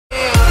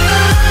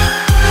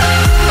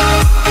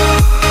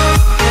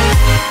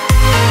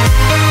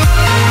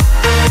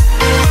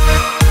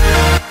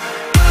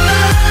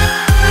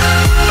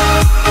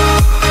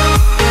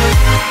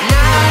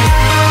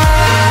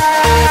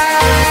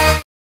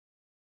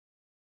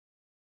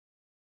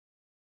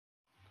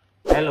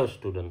Hello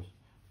students,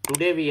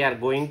 today we are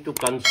going to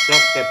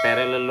construct a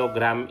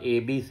parallelogram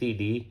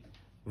ABCD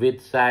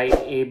with side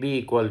AB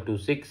equal to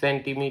 6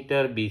 cm,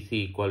 BC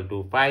equal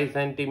to 5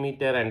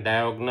 cm and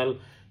diagonal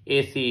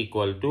AC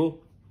equal to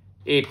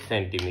 8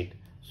 cm.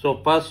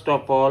 So first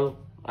of all,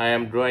 I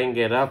am drawing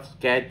a rough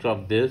sketch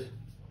of this.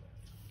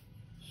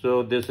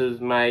 So this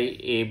is my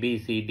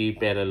ABCD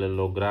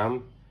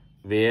parallelogram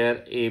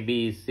where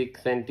AB is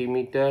 6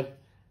 cm,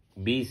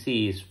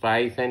 BC is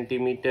 5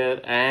 cm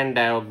and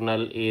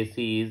diagonal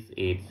AC is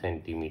 8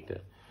 cm.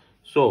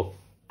 So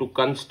to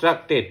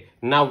construct it,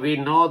 now we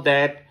know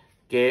that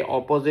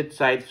opposite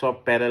sides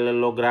of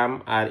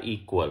parallelogram are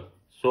equal.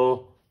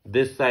 So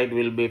this side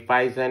will be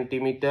 5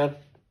 cm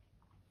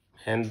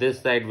and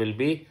this side will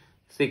be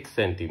 6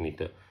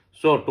 cm.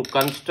 So to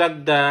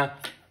construct the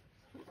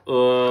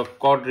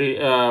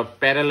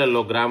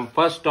parallelogram,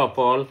 first of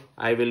all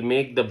I will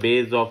make the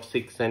base of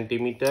 6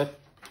 cm.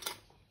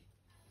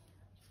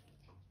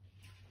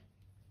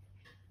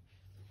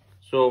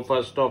 So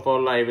first of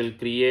all I will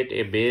create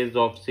a base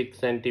of 6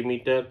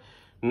 cm.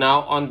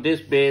 Now on this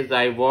base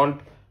I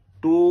want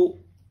two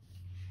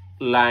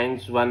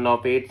lines, one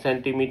of 8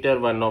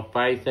 cm, one of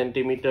 5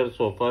 cm.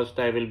 So first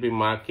I will be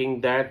marking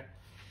that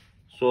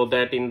so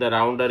that in the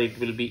rounder it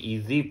will be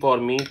easy for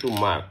me to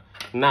mark.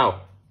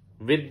 Now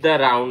with the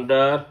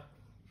rounder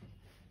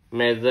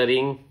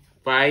measuring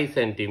 5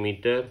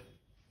 cm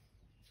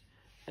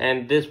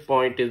and this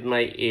point is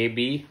my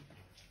AB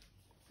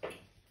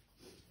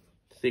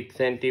 6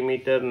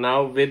 cm.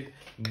 Now with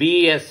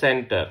B as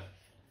center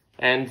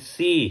and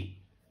C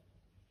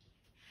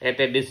at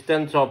a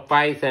distance of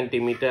 5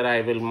 cm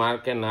I will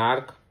mark an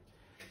arc.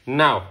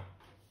 Now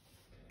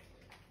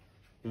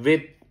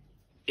with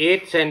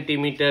 8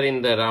 cm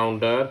in the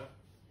rounder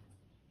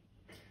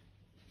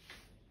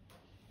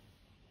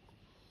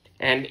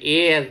and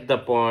A as the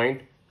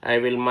point, I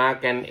will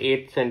mark an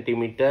 8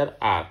 cm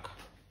arc.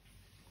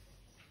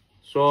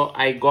 So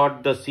I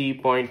got the C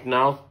point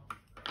now.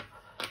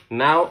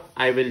 Now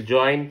I will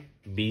join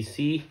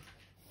BC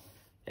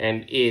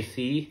and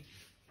AC.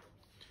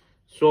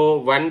 So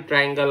one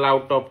triangle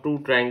out of two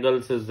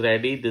triangles is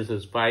ready. This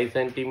is 5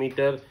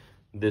 cm.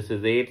 This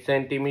is 8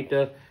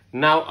 cm.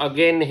 Now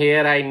again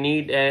here I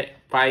need a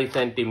 5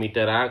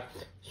 cm arc.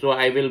 So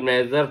I will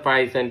measure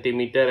 5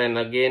 cm and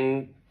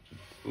again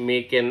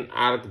make an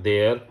arc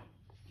there.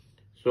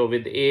 So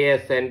with A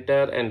as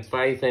center and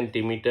 5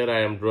 cm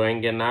I am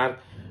drawing an arc.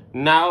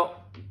 Now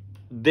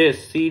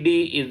this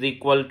CD is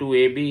equal to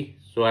AB.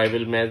 So I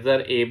will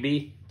measure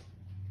AB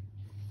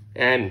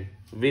and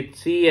with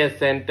C as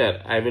center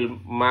I will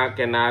mark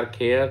an arc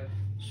here.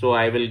 So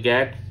I will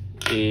get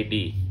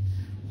AD.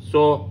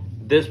 So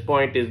this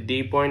point is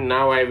D point.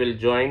 Now I will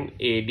join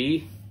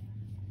AD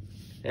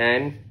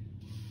and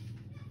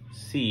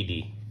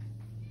CD.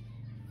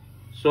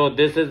 So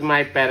this is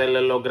my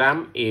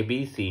parallelogram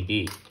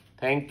ABCD.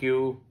 Thank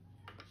you.